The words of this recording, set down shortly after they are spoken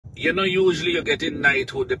You know, usually you get in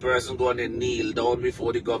knighthood, the person go and kneel down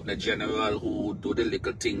before the governor general who do the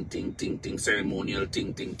little ting, ceremonial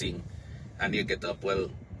ting. And you get up,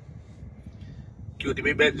 well,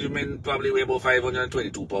 Cutie Benjamin probably weigh about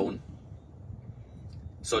 522 pounds.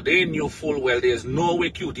 So they knew full well there's no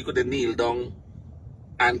way Cutie could kneel down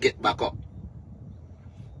and get back up.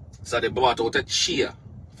 So they brought out a chair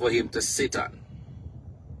for him to sit on.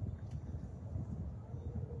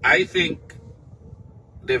 I think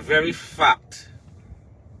the very fact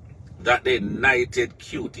that they knighted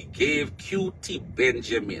Cutie gave Cutie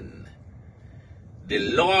Benjamin, the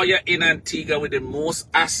lawyer in Antigua with the most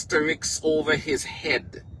asterisks over his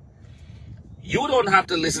head. You don't have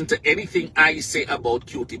to listen to anything I say about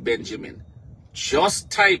Cutie Benjamin.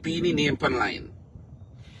 Just type in the name online.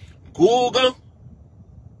 Google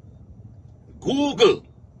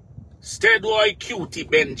Steadroy Cutie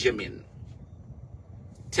Benjamin.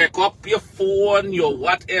 Take up your phone, your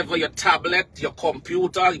whatever, your tablet, your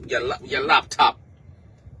computer, your laptop,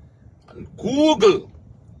 and Google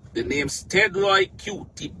the name Steadroy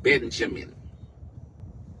Cutie Benjamin.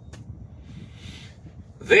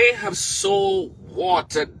 They have so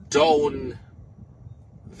watered down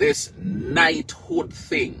this knighthood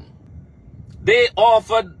thing. They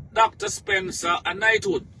offered Dr. Spencer a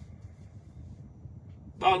knighthood.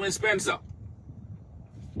 Baldwin Spencer.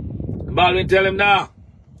 Baldwin tell him now.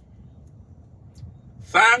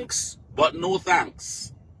 Thanks, but no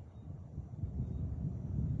thanks.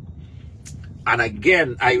 And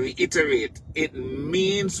again, I reiterate, it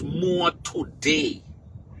means more today.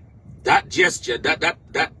 That gesture,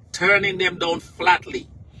 that turning them down flatly,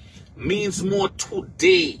 means more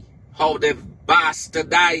today. How they've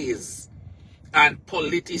bastardized and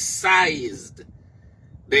politicized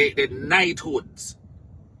the knighthoods.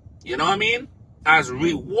 You know what I mean? As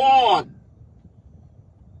reward.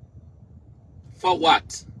 For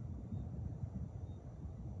what?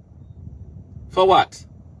 For what?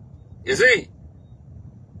 You see?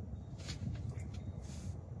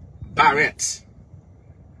 Barrett.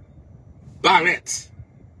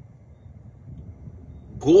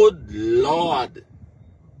 Good Lord.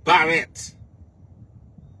 Barrett.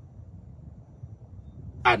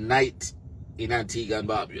 A knight in Antigua and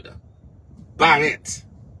Barbuda. Barrett.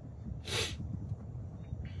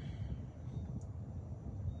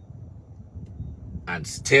 And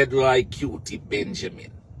Steadroy Cutie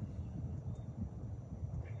Benjamin.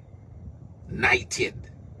 Knighted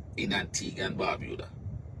in Antigua and Barbuda.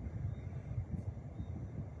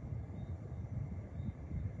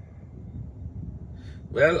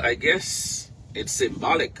 Well, I guess it's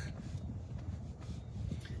symbolic.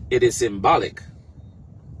 It is symbolic.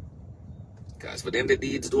 Because for them the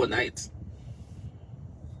deeds do a night.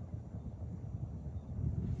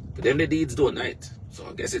 For them the deeds do a night. So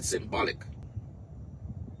I guess it's symbolic.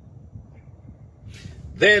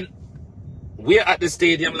 Then, we're at the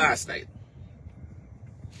stadium last night.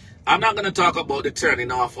 I'm not going to talk about the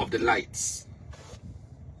turning off of the lights.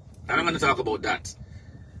 I'm not going to talk about that.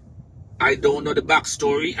 I don't know the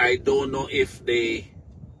backstory. I don't know if the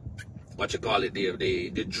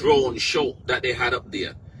drone show that they had up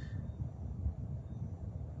there.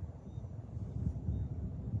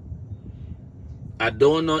 I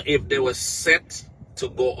don't know if they were set to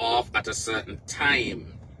go off at a certain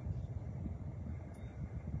time.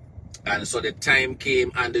 And so the time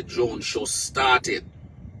came and the drone show started.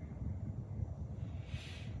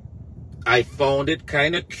 I found it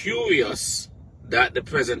kind of curious that the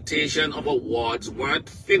presentation of awards weren't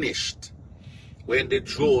finished when the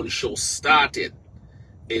drone show started.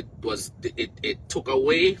 It took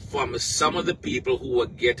away from some of the people who were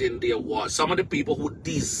getting the award, some of the people who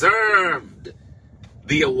deserved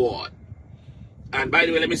the award. And by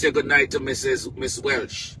the way, let me say good night to Miss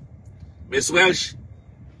Welsh. Miss Welsh,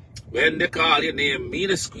 when they call your name,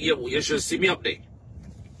 you should see me up there.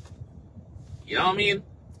 You know what I mean?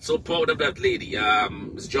 So proud of that lady,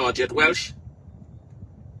 Miss Georgette Welsh.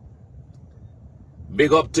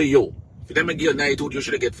 Big up to you. If they give you a knighthood, you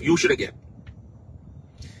should have get.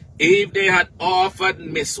 If they had offered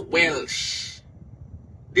Miss Welsh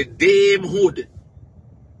the damehood,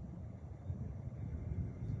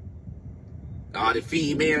 or the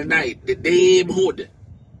female knight, the damehood,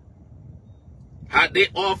 had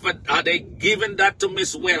they given that to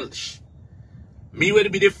Miss Welsh, me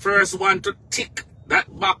would be the first one to tick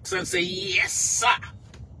that box and say, yes, sir.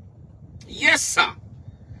 Yes, sir.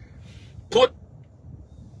 Put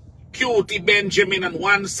Cutie Benjamin on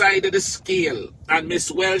one side of the scale and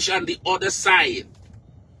Miss Welsh on the other side.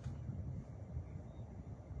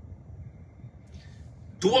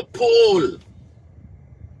 Do a poll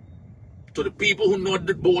to the people who know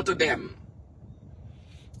the both of them.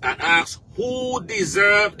 and ask who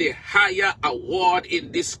deserved the higher award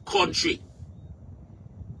in this country.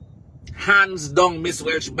 Hands down, Miss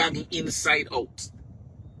Welch banging inside out.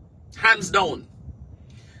 Hands down.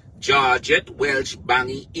 Georgette Welch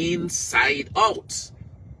banging inside out.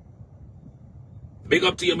 Big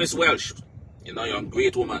up to you, Miss Welch. You know, you're a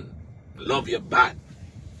great woman. Love you bad.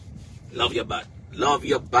 Love you bad. Love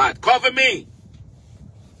you bad. Cover me.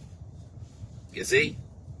 You see?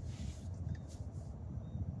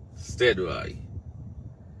 Steady.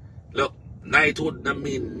 Look, knighthood don't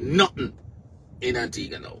mean nothing in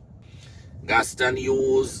Antigua now. Gaston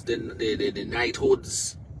used the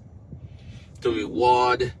knighthoods to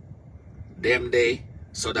reward them they,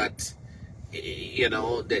 so that, you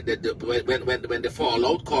know, when the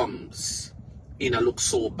fallout comes, you know, look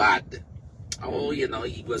so bad. Oh, you know,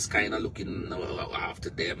 he was kind of looking after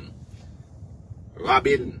them.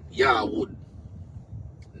 Robin Yarwood,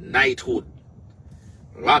 knighthood.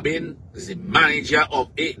 Robin is the manager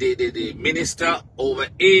of the minister over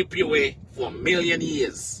APOA for a million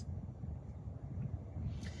years.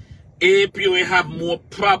 APOA have more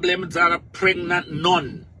problems than a pregnant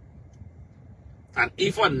nun. And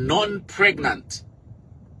if a nun pregnant,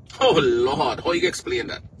 oh Lord, how you can explain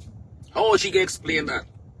that? How she can explain that?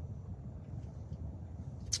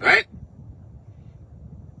 Right?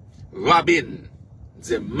 Robin,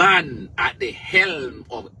 the man at the helm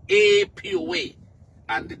of APOA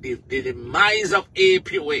and the demise of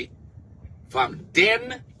APOA from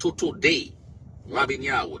then to today, Robin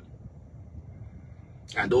Yarwood.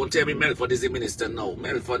 And don't tell me Melford is the minister now.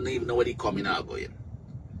 Melford don't even know where he coming or going.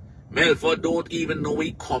 Melford don't even know where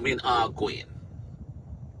he coming or going.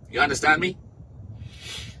 You understand me?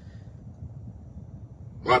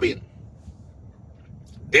 Robin.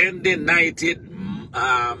 Then they knighted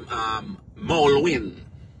Molwyn.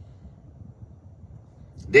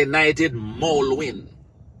 They knighted Molwyn.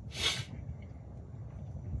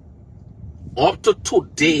 Up to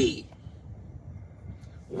today,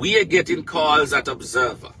 we are getting calls at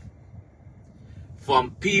Observer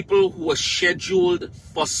from people who are scheduled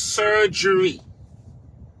for surgery.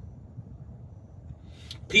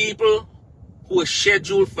 People who are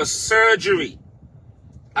scheduled for surgery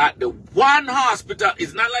at the one hospital.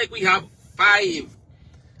 It's not like we have 5,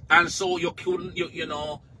 and so you couldn't, you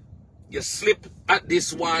know, you slip at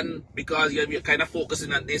this one because you're kind of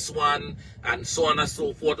focusing on this one, and so on and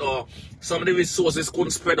so forth. Or some of the resources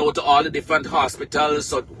couldn't spread out to all the different hospitals,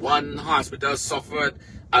 so one hospital suffered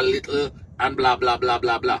a little, and blah, blah, blah,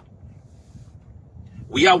 blah, blah.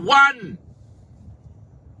 We are one.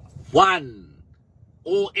 One.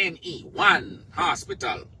 O-N-E. One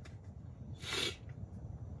hospital.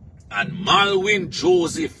 And Malwyn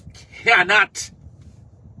Joseph cannot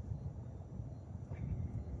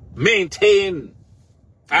maintain,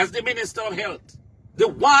 as the Minister of Health, the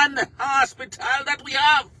one hospital that we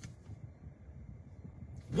have.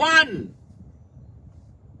 One.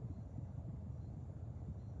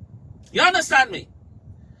 You understand me?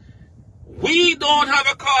 We don't have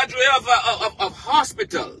a cadre of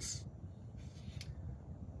hospitals.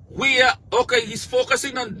 We are, okay, he's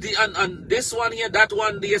focusing on this one here, that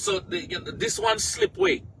one there, so this one slip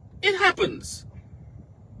away. It happens.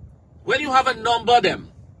 When you have a number of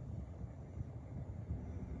them,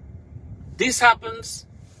 this happens.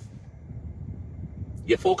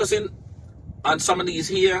 You're focusing on some of these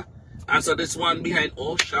here, and so this one behind,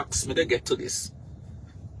 oh shucks, me to get to this.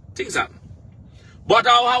 Things happen. But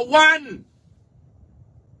our one,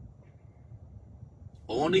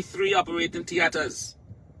 only 3 operating theaters.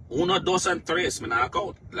 1, 2, and 3. Me knock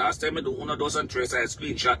out. Last time I do 1, 2, and 3, I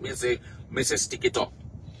screenshot me and say stick it up.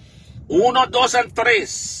 1, 2, and 3.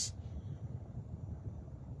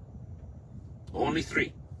 Only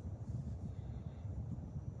 3.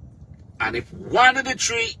 And if one of the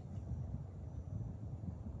 3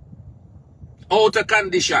 out of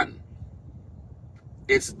condition,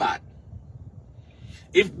 it's bad.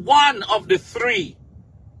 If one of the 3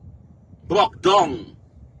 broke down,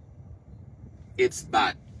 it's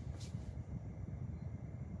bad.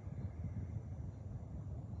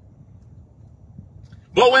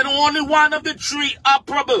 But when only one of the 3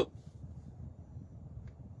 operable,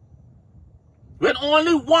 when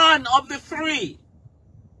only one of the 3,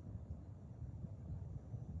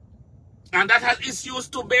 and that has issues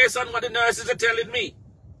too based on what the nurses are telling me,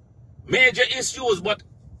 major issues, but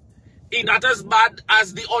it's not as bad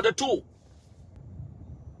as the other 2.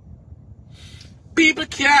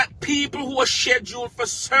 People who are scheduled for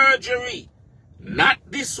surgery, not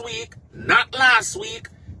this week, not last week,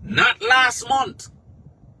 not last month,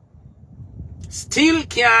 still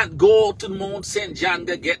can't go to Mount St. John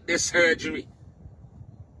to get their surgery.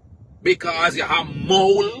 because you have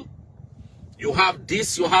mole, you have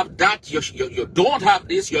this, you have that, you don't have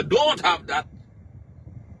this, you don't have that.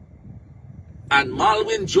 And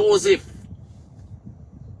Malvin Joseph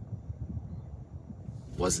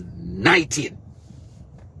was 19.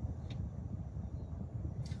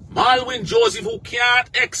 Malvin Joseph, who can't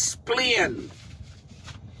explain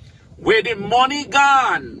where the money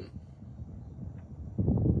gone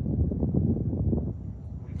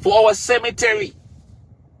for our cemetery.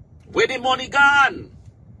 Where the money gone?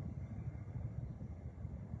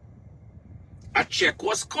 A check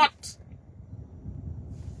was cut.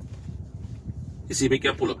 You see, we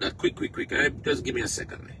can pull up that quick. Just give me a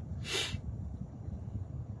second.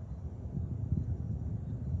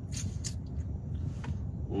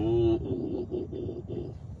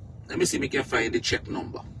 Ooh. Let me see if we can find the check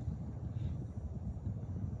number.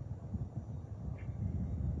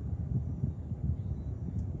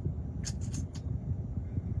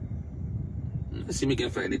 Let's see if we can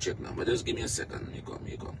find the check number. Just give me a second. Here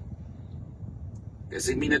you come. You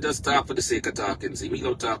see, me not just talk for the sake of talking. See, me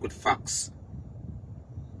go talk with facts.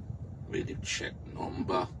 With the check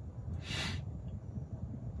number.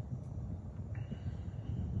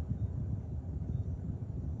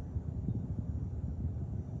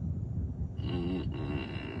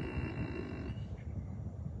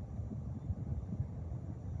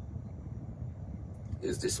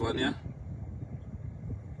 Is this one, yeah?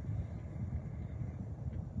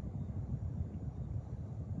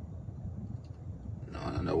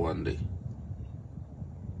 No wonder.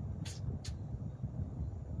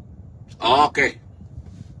 Okay.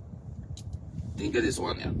 Think of this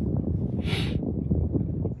one, yeah.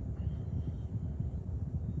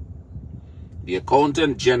 The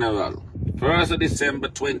Accountant General, 1st of December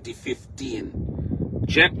 2015.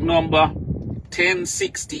 Check number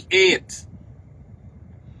 1068.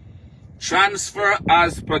 Transfer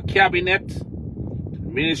as per Cabinet,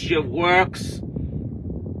 Ministry of Works,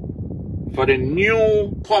 for the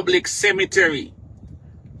new public cemetery,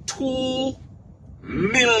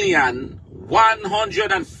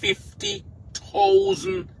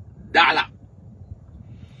 $2,150,000.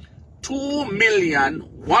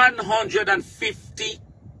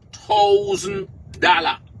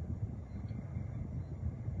 $2,150,000.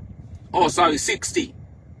 Oh, sorry, 60.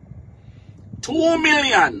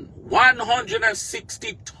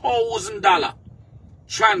 $2,160,000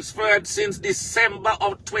 transferred since December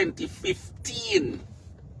of 2015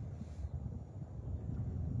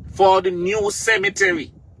 for the new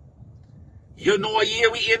cemetery. You know what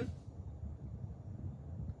year we in?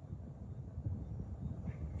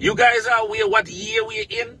 You guys are aware what year we're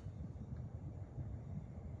in?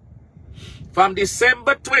 From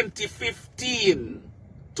December 2015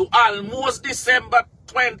 to almost December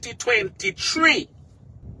 2023.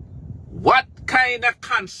 What kind of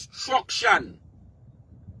construction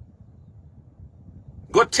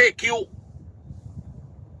go take you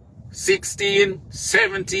 16,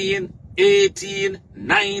 17, 18,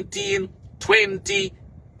 19, 20,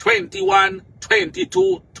 21,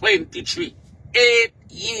 22, 23? 8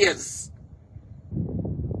 years.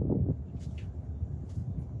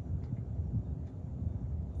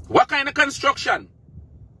 What kind of construction?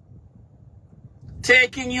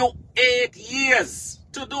 Taking you 8 years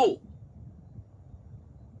to do.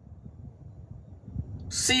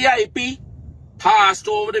 CIP passed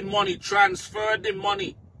over the money, transferred the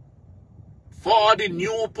money for the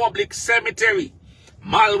new public cemetery.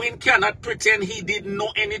 Malvin cannot pretend he didn't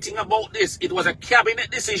know anything about this. It was a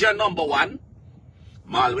cabinet decision, number one.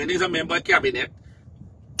 Malvin is a member of cabinet.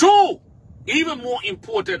 2, even more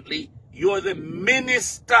importantly, you're the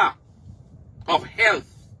Minister of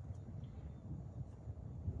Health.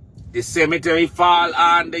 The cemetery fall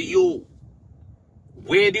under you.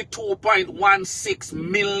 Where the $2.16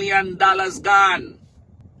 million gone?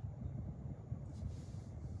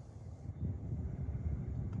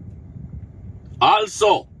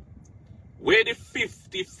 Also, where the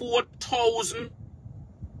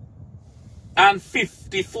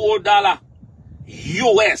 $54,054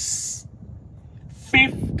 US?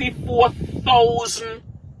 54,000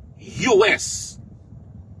 US.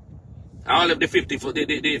 I'll leave the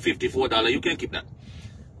 $54. You can keep that.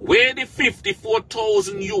 Where the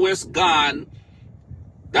 54,000 US gone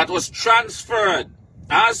that was transferred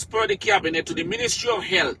as per the cabinet to the Ministry of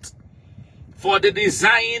Health for the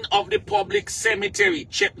design of the public cemetery,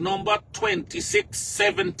 check number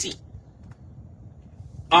 2670,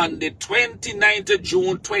 on the 29th of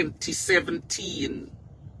June 2017.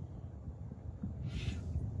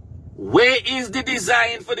 Where is the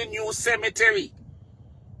design for the new cemetery?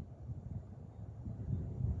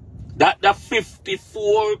 That the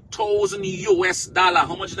 54,000 US dollar,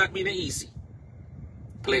 how much that mean easy?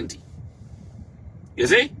 Plenty. You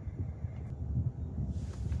see?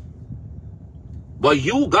 But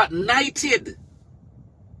you got knighted.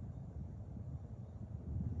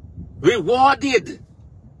 Rewarded.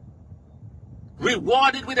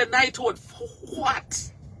 Rewarded with a knighthood. For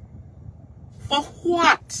what? For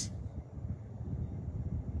what?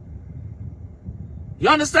 You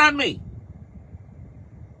understand me?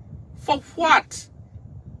 For what?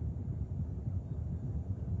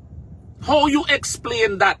 How you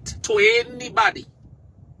explain that to anybody?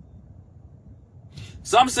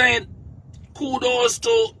 So I'm saying kudos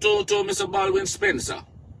to Mr. Baldwin Spencer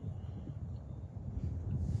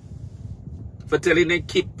for telling them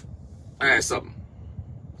keep something.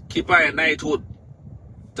 Keep a knighthood.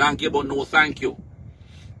 Thank you, but no thank you.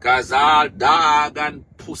 Cause all dog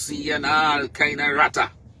and pussy and all kind of ratter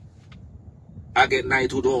I get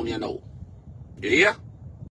knighthood on you now. You hear?